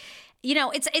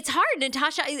 it's hard.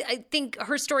 Natasha, I think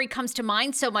her story comes to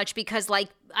mind so much because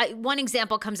one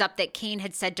example comes up that Kane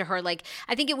had said to her,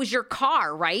 I think it was your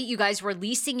car, right? You guys were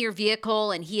leasing your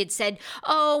vehicle and he had said,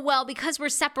 oh, well, because we're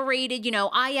separated,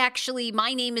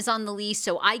 my name is on the lease,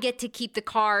 so I get to keep the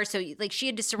car. So she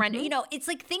had to surrender, it's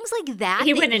things like that.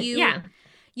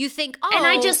 You think, oh. And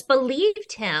I just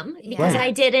believed him because I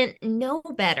didn't know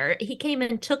better. He came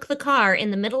and took the car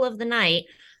in the middle of the night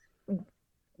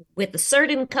with a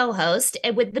certain co-host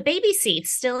and with the baby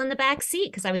seats still in the back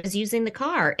seat because I was using the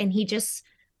car. And he just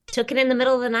took it in the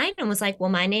middle of the night and was like, well,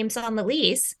 my name's on the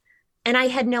lease. And I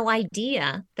had no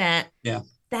idea that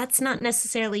that's not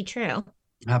necessarily true.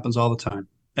 It happens all the time,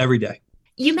 every day.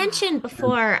 You mentioned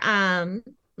before,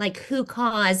 who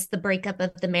caused the breakup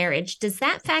of the marriage. Does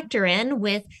that factor in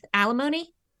with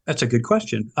alimony? That's a good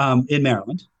question. In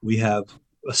Maryland, we have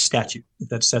a statute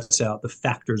that sets out the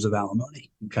factors of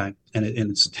alimony. Okay. And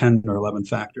it's 10 or 11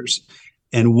 factors.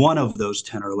 And one of those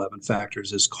 10 or 11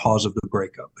 factors is cause of the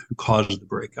breakup, who caused the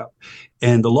breakup.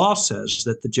 And the law says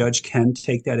that the judge can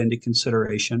take that into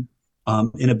consideration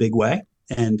in a big way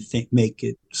and make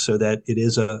it so that it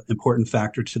is an important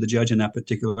factor to the judge in that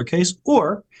particular case.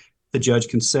 Or the judge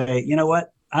can say, you know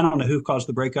what, I don't know who caused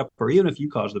the breakup, or even if you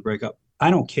caused the breakup,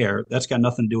 I don't care. That's got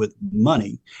nothing to do with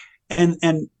money.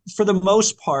 And for the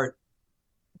most part,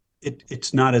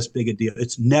 it's not as big a deal.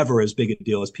 It's never as big a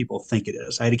deal as people think it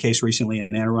is. I had a case recently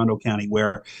in Anne Arundel County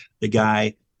where the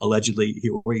guy allegedly, he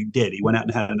went out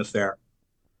and had an affair.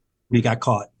 He got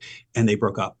caught and they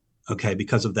broke up,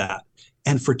 because of that.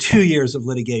 And for 2 years of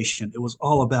litigation, it was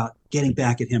all about getting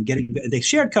back at him. They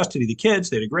shared custody of the kids.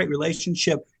 They had a great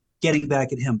relationship. Getting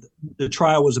back at him. The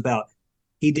trial was about,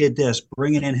 he did this,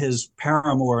 bringing in his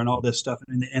paramour and all this stuff.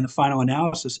 And in the final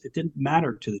analysis, it didn't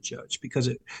matter to the judge because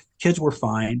kids were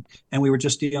fine and we were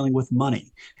just dealing with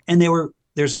money. And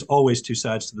there's always two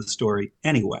sides to the story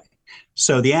anyway.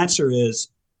 So the answer is,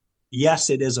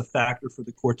 yes, it is a factor for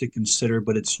the court to consider,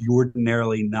 but it's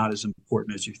ordinarily not as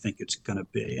important as you think it's going to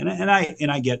be. And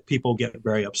I get people get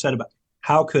very upset about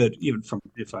how could, even from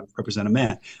if I represent a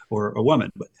man or a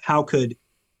woman, but how could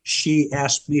she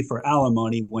asked me for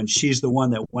alimony when she's the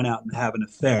one that went out and have an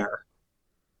affair?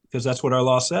 Because that's what our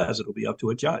law says. It'll be up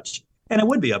to a judge. And it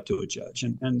would be up to a judge.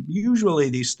 And usually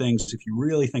these things, if you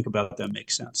really think about them, make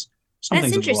sense.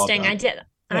 That's interesting.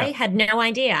 I had no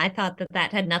idea. I thought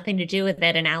that had nothing to do with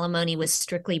it, and alimony was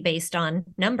strictly based on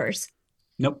numbers.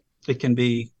 Nope. It can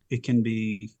be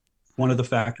one of the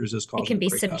factors is called. It can be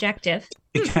subjective.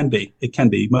 It can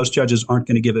be. Most judges aren't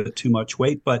going to give it too much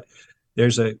weight, but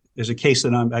there's a case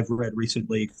that I've read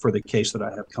recently for the case that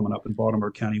I have coming up in Baltimore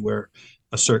County where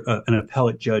an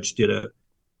appellate judge did a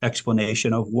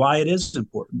explanation of why it is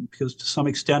important, because to some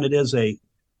extent it is a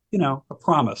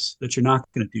promise that you're not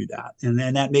going to do that. And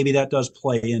then that does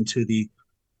play into the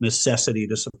necessity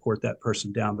to support that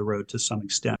person down the road to some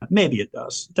extent. Maybe it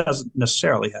does. It doesn't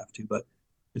necessarily have to, but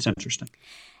it's interesting.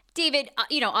 David,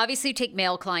 obviously you take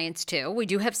male clients too. We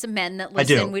do have some men that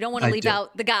listen. I do. We don't want to leave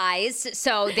out the guys.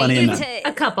 So they Plenty need of to.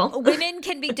 A couple. Women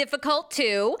can be difficult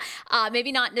too.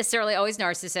 Maybe not necessarily always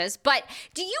narcissists. But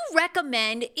do you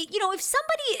recommend, if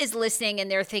somebody is listening and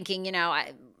they're thinking,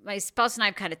 my spouse and I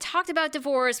have kind of talked about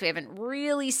divorce. We haven't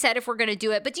really said if we're going to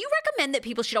do it. But do you recommend that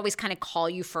people should always kind of call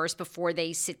you first before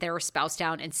they sit their spouse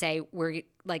down and say, we're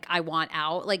like, I want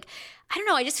out? Like, I don't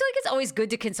know. I just feel like it's always good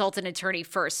to consult an attorney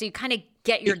first, so you kind of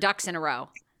get your ducks in a row.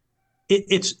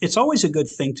 It's always a good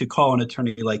thing to call an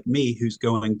attorney like me, who's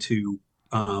going to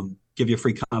give you a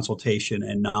free consultation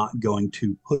and not going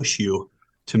to push you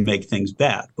to make things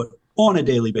bad. But on a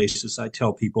daily basis, I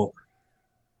tell people,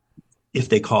 if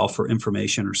they call for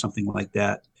information or something like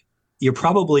that, you're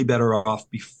probably better off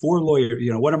before lawyer.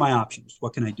 What are my options?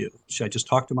 What can I do? Should I just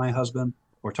talk to my husband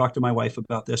or talk to my wife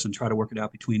about this and try to work it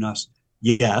out between us?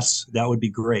 Yes, that would be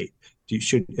great.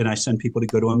 And I send people to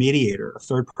go to a mediator, a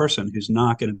third person who's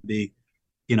not going to be,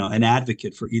 an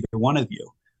advocate for either one of you.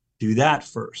 Do that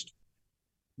first.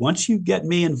 Once you get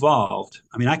me involved,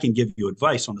 I can give you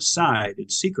advice on the side,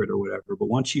 it's secret or whatever, but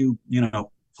once you,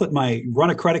 run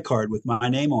a credit card with my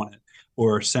name on it,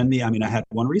 or send me, I had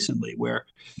one recently where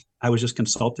I was just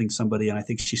consulting somebody, and I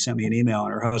think she sent me an email,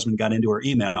 and her husband got into her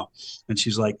email, and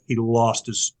she's like, he lost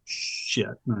his shit.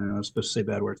 I was supposed to say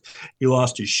bad words. He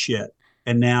lost his shit.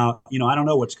 And now, I don't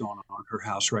know what's going on in her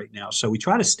house right now. So we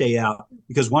try to stay out,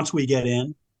 because once we get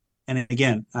in, and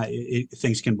again,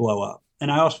 things can blow up.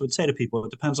 And I also would say to people,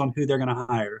 it depends on who they're going to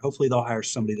hire. Hopefully they'll hire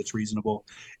somebody that's reasonable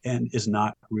and is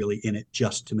not really in it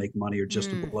just to make money or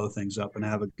just to blow things up and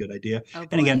have a good idea. Oh,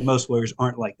 and again, most lawyers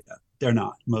aren't like that. They're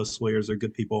not. Most lawyers are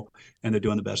good people, and they're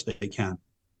doing the best they can.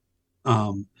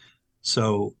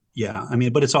 So yeah,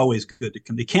 but it's always good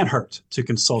it can't hurt to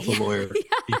consult a lawyer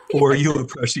before you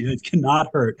approach you. It cannot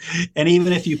hurt. And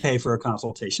even if you pay for a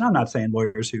consultation, I'm not saying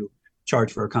lawyers who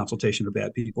charge for a consultation are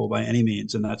bad people by any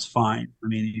means, and that's fine.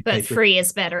 But free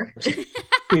is better.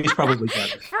 Free is probably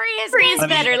better. Free is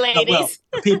better, ladies.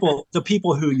 Well, the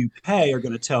people who you pay are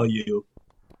going to tell you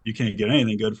can't get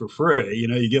anything good for free.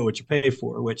 You get what you pay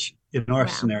for, which in our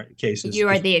scenario cases, you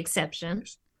are the exception.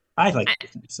 I like to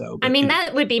think so. But,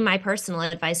 that would be my personal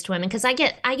advice to women, because I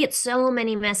get so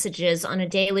many messages on a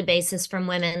daily basis from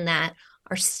women that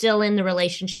are still in the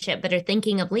relationship but are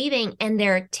thinking of leaving, and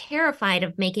they're terrified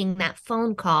of making that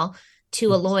phone call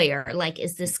to a lawyer. Like,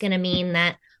 is this going to mean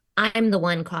that I'm the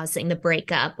one causing the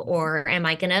breakup, or am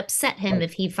I going to upset him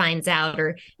if he finds out,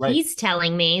 or he's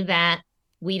telling me that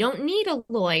we don't need a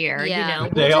lawyer,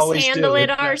 we'll just handle it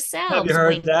ourselves. Have you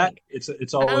heard that?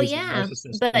 It's always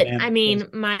narcissistic.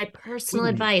 But my personal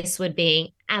advice would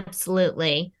be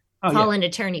absolutely call an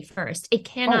attorney first. It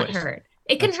cannot hurt.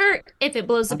 It can hurt if it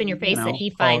blows up in your face that he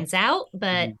finds out,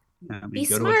 but be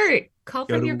smart. Call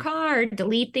from your car,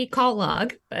 delete the call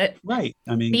log, but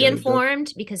be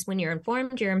informed, because when you're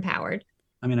informed, you're empowered.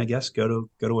 I guess go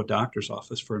to a doctor's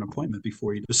office for an appointment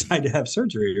before you decide to have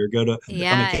surgery, or go to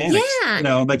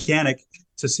a mechanic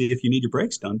to see if you need your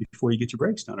brakes done before you get your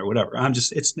brakes done, or whatever.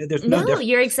 There's no difference.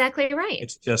 You're exactly right.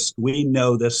 It's just, we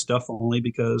know this stuff only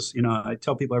because, I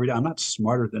tell people every day, I'm not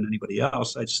smarter than anybody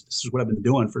else. This is what I've been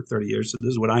doing for 30 years. So this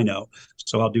is what I know.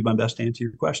 So I'll do my best to answer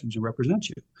your questions and represent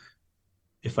you.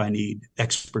 If I need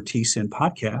expertise in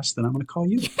podcasts, then I'm going to call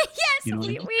you. Yes, we know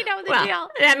the deal.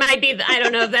 That might be, I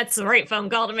don't know if that's the right phone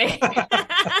call to make.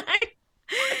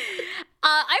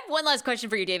 I have one last question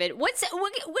for you, David. What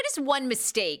is one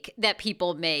mistake that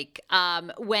people make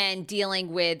when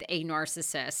dealing with a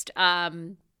narcissist?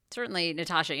 Certainly,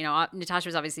 Natasha. Natasha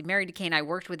was obviously married to Kane. I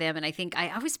worked with him, and I think I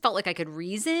always felt like I could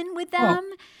reason with them.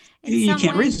 You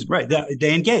can't reason, right?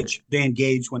 They engage. They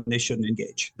engage when they shouldn't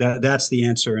engage. That's the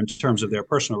answer in terms of their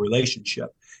personal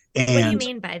relationship. And what do you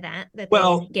mean by that? That they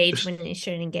engage when they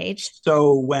shouldn't engage?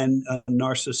 So when a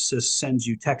narcissist sends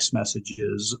you text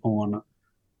messages on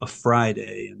a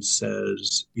Friday and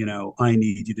says, I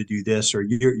need you to do this, or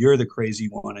you're the crazy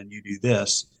one and you do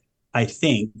this, I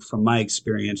think from my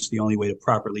experience, the only way to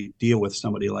properly deal with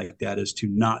somebody like that is to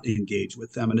not engage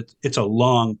with them. And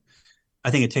I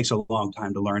think it takes a long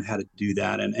time to learn how to do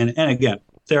that. And again,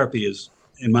 therapy is,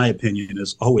 in my opinion,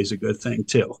 is always a good thing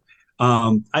too.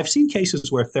 I've seen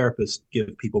cases where therapists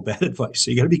give people bad advice. So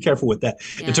you got to be careful with that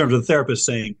in terms of the therapist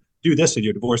saying, do this in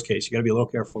your divorce case. You got to be a little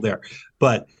careful there.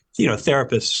 But,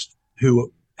 therapists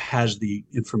who has the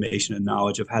information and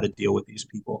knowledge of how to deal with these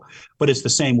people. But it's the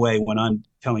same way when I'm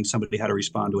telling somebody how to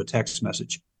respond to a text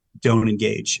message. Don't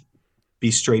engage. Be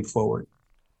straightforward.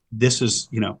 This is,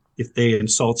 if they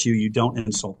insult you, you don't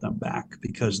insult them back,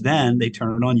 because then they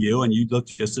turn it on you and you look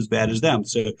just as bad as them.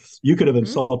 So you could have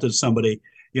insulted somebody,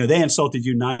 they insulted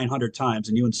you 900 times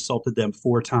and you insulted them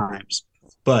 4 times.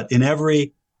 But in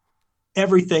everything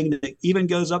that even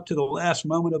goes up to the last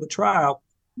moment of a trial,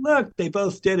 look, they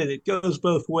both did it. It goes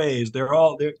both ways. They're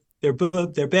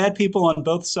bad people on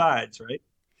both sides, right?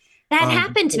 That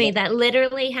happened to me. That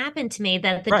literally happened to me,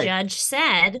 that the judge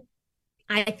said,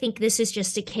 I think this is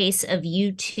just a case of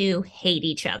you two hate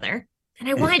each other. And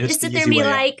I wanted to sit there and be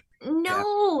like,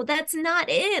 no, that's not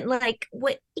it. Like,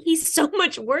 what? He's so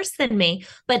much worse than me.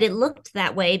 But it looked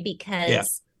that way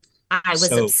because I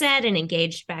was upset and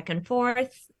engaged back and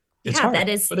forth. It's hard,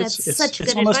 that's such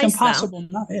good almost advice, impossible.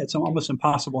 It's almost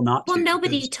impossible not to. Well,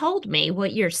 nobody told me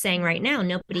what you're saying right now.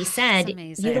 Nobody said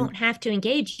you don't have to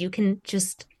engage. You can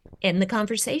just end the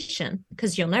conversation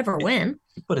because you'll never win.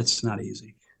 But it's not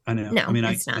easy. I know. No, I mean,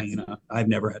 it's not. I've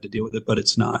never had to deal with it, but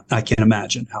it's not. I can't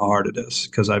imagine how hard it is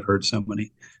because I've heard so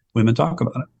many women talk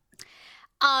about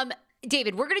it.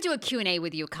 David, we're going to do a Q&A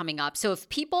with you coming up. So if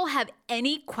people have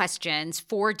any questions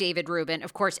for David Ruben,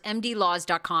 of course,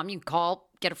 mdlaws.com, you can call,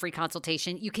 get a free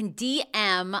consultation. You can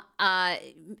DM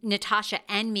Natasha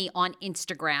and me on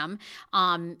Instagram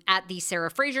at The Sarah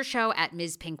Fraser Show, at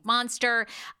Ms. Pink Monster.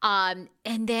 And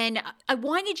then I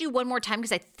wanted you one more time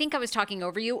because I think I was talking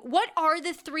over you. What are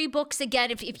the 3 books again?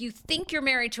 If you think you're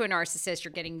married to a narcissist,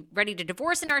 you're getting ready to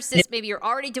divorce a narcissist, maybe you're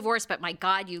already divorced, but my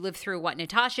God, you lived through what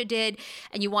Natasha did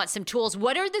and you want some tools.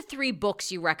 What are the 3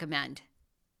 books you recommend?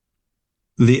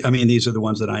 These are the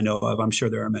ones that I know of. I'm sure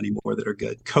there are many more that are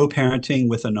good. Co-Parenting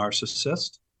with a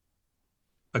Narcissist,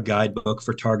 a guidebook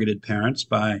for targeted parents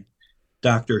by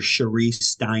Dr. Cherie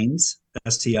Steins,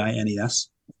 Stines.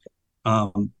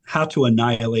 How to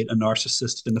Annihilate a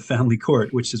Narcissist in the Family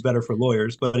Court, which is better for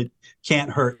lawyers, but it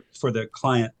can't hurt for the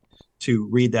client to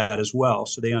read that as well,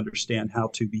 so they understand how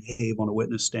to behave on a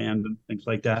witness stand and things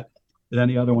like that. And then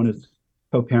the other one is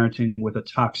Co-Parenting with a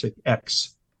Toxic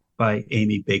Ex by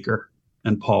Amy Baker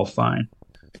and Paul Fine.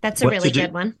 That's a really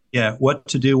good one. Yeah. What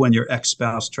to do when your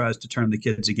ex-spouse tries to turn the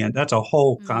kids again. That's a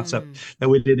whole concept that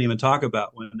we didn't even talk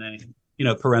about when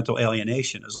parental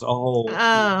alienation is a whole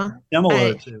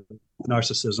similar to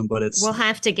narcissism, but we'll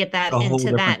have to get that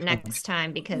into that next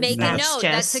time because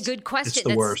that's a good question. It's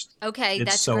the worst. Okay. It's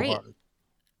that's so great. Hard.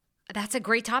 That's a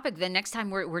great topic. The next time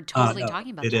we're totally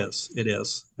talking about it. It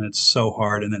is. And it's so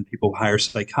hard. And then people hire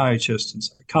psychiatrists and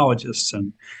psychologists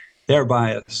and they're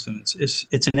biased, and it's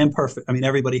an imperfect. I mean,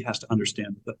 everybody has to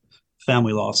understand that the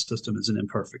family law system is an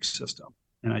imperfect system.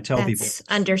 And I tell people,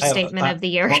 understatement of the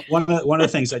year. One of the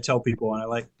things I tell people, and I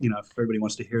like, if everybody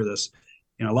wants to hear this,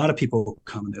 a lot of people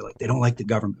come and they're like, they don't like the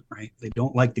government, right? They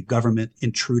don't like the government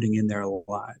intruding in their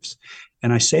lives.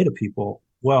 And I say to people,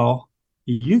 well,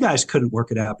 you guys couldn't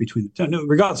work it out between the two,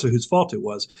 regardless of whose fault it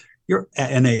was.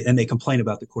 And they complain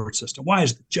about the court system. Why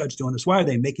is the judge doing this? Why are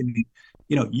they making me?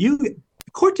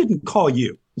 The court didn't call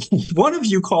you. One of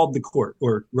you called the court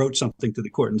or wrote something to the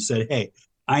court and said, hey,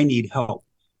 I need help.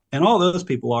 And all those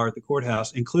people are at the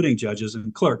courthouse, including judges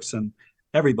and clerks and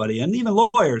everybody, and even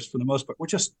lawyers for the most part. We're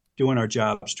just doing our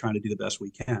jobs, trying to do the best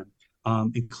we can,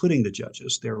 including the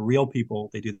judges. They're real people.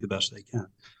 They do the best they can.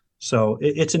 So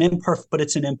it's an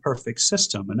imperfect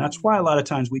system. And that's why a lot of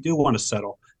times we do want to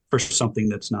settle for something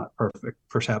that's not perfect,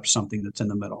 perhaps something that's in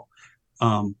the middle. But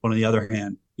on the other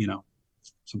hand,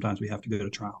 sometimes we have to go to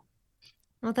trial.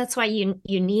 Well, that's why you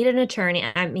need an attorney.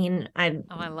 I mean, I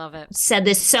love it. Said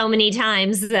this so many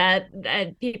times that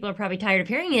people are probably tired of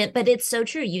hearing it, but it's so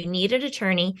true. You need an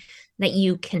attorney that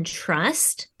you can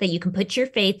trust, that you can put your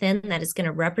faith in, that is going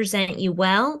to represent you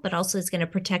well, but also is going to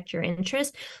protect your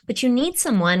interests. But you need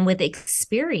someone with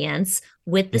experience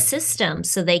with the system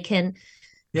so they can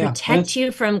protect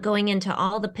you from going into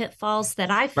all the pitfalls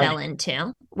that I fell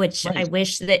into, which I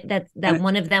wish that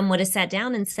one of them would have sat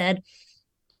down and said,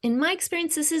 in my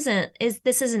experience, this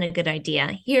isn't a good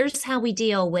idea. Here's how we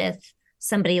deal with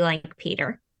somebody like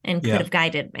Peter, and could have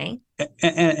guided me.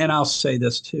 And I'll say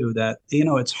this too, that,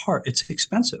 it's hard. It's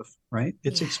expensive, right?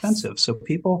 It's expensive. So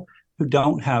people who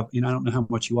don't have, I don't know how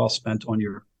much you all spent on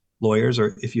your lawyers,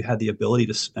 or if you had the ability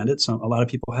to spend it. A lot of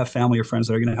people have family or friends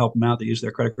that are going to help them out. They use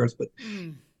their credit cards, but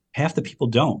half the people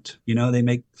don't. They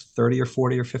make $30,000 or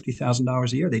 $40,000 or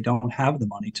 $50,000 a year. They don't have the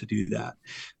money to do that.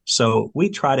 So we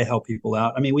try to help people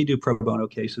out. I mean, we do pro bono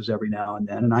cases every now and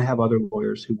then, and I have other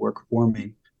lawyers who work for me.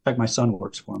 In fact, my son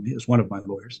works for me as one of my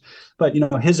lawyers. But,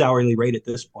 his hourly rate at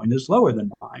this point is lower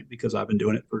than mine because I've been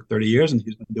doing it for 30 years and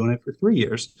he's been doing it for 3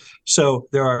 years. So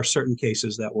there are certain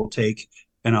cases that we'll take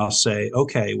and I'll say,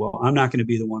 okay, well, I'm not going to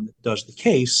be the one that does the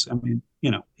case. I mean,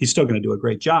 he's still going to do a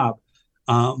great job.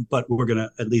 But we're going to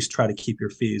at least try to keep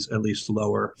your fees at least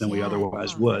lower than we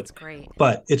otherwise would. That's great.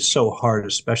 But it's so hard,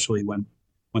 especially when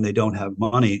they don't have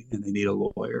money and they need a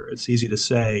lawyer. It's easy to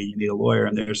say you need a lawyer,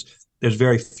 and there's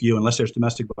very few, unless there's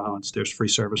domestic violence, there's free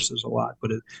services a lot.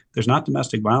 But there's not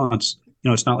domestic violence.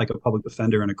 It's not like a public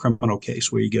defender in a criminal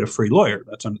case where you get a free lawyer.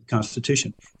 That's under the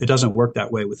Constitution. It doesn't work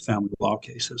that way with family law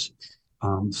cases.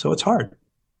 So it's hard.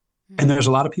 And there's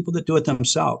a lot of people that do it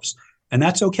themselves. And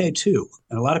that's okay too.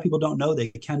 And a lot of people don't know they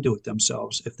can do it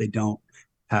themselves if they don't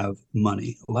have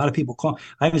money. A lot of people call.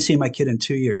 I haven't seen my kid in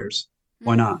 2 years.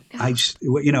 Why not? I just,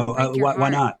 why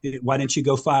not? Why didn't you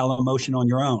go file a motion on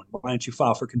your own? Why didn't you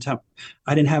file for contempt?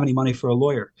 I didn't have any money for a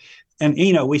lawyer. And,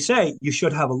 we say you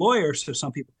should have a lawyer. So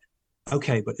some people,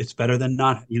 okay, but it's better than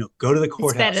not, go to the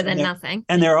courthouse. It's better than nothing.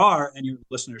 And there are, and your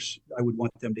listeners, I would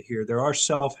want them to hear, there are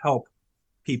self-help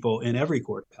people in every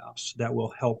courthouse that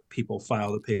will help people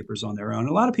file the papers on their own.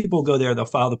 A lot of people go there, they'll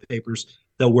file the papers,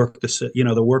 they'll work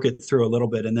they'll work it through a little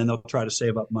bit, and then they'll try to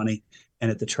save up money. And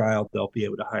at the trial, they'll be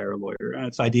able to hire a lawyer. And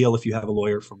it's ideal if you have a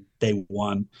lawyer from day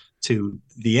one to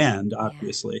the end,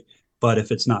 obviously. Yeah. But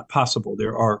if it's not possible,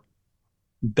 there are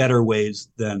better ways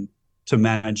to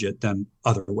manage it than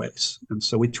other ways. And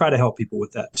so we try to help people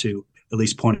with that too, at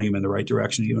least pointing them in the right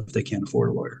direction, even if they can't afford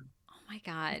a lawyer. My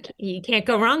God. You can't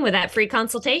go wrong with that free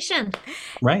consultation.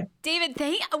 Right. David,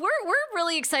 we're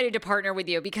really excited to partner with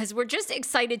you because we're just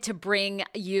excited to bring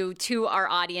you to our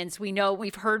audience. We know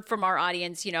we've heard from our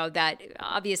audience, that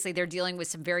obviously they're dealing with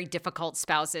some very difficult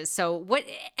spouses. So what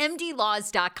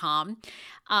mdlaws.com,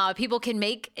 people can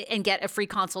make and get a free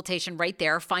consultation right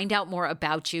there. Find out more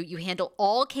about you. You handle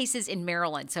all cases in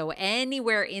Maryland. So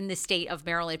anywhere in the state of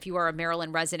Maryland, if you are a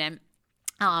Maryland resident,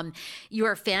 you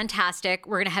are fantastic.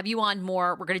 We're going to have you on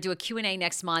more. We're going to do a Q&A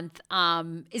next month.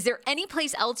 Is there any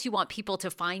place else you want people to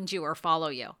find you or follow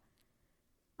you?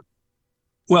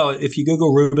 Well, if you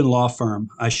Google Ruben Law Firm,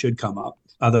 I should come up.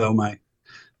 Although my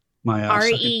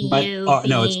R-E-U-B.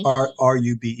 no, it's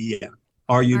R-U-B-E-N.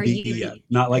 R-U-B-E-N.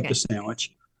 Not like the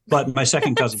sandwich. But my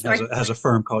second cousin has a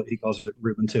firm he calls it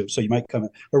Ruben too. So you might come in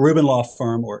a Ruben Law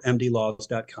Firm or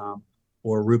mdlaws.com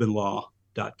or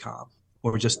rubenlaw.com.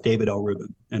 Or just David L.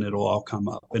 Ruben, and it'll all come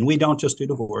up. And we don't just do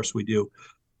divorce; we do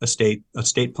estate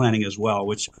planning as well.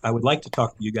 Which I would like to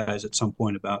talk to you guys at some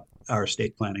point about our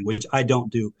estate planning, which I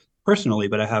don't do personally,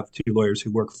 but I have 2 lawyers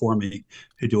who work for me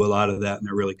who do a lot of that, and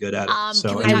they're really good at it.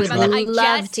 So I would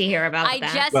love to hear about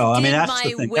that. Well, I mean, that's the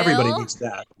thing. Will. Everybody needs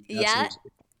that. Yeah.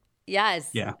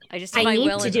 Yes. Yeah. I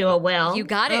need to do a will. You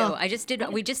got to.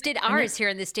 We just did ours here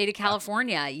in the state of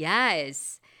California.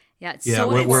 Yes. Yeah,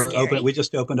 we're open. We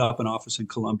just opened up an office in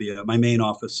Columbia. My main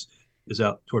office is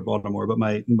out toward Baltimore, but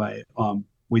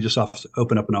we just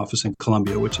opened up an office in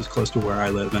Columbia, which is close to where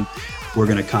I live, and we're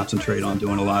going to concentrate on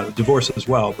doing a lot of divorce as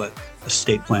well, but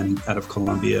estate planning out of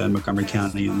Columbia and Montgomery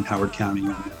County and Howard County and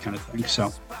that kind of thing.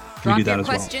 So we do that as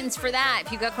well. Questions for that.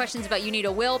 If you've got questions about you need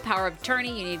a will, power of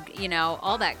attorney, you need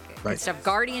all that. Right. Stuff,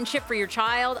 guardianship for your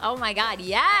child. Oh my God,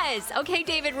 yes. Okay,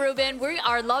 David Ruben, we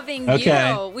are loving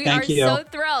you. We are so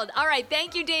thrilled. All right,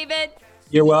 thank you, David.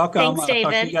 You're welcome. Thanks, David.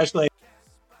 I'll talk to you guys later.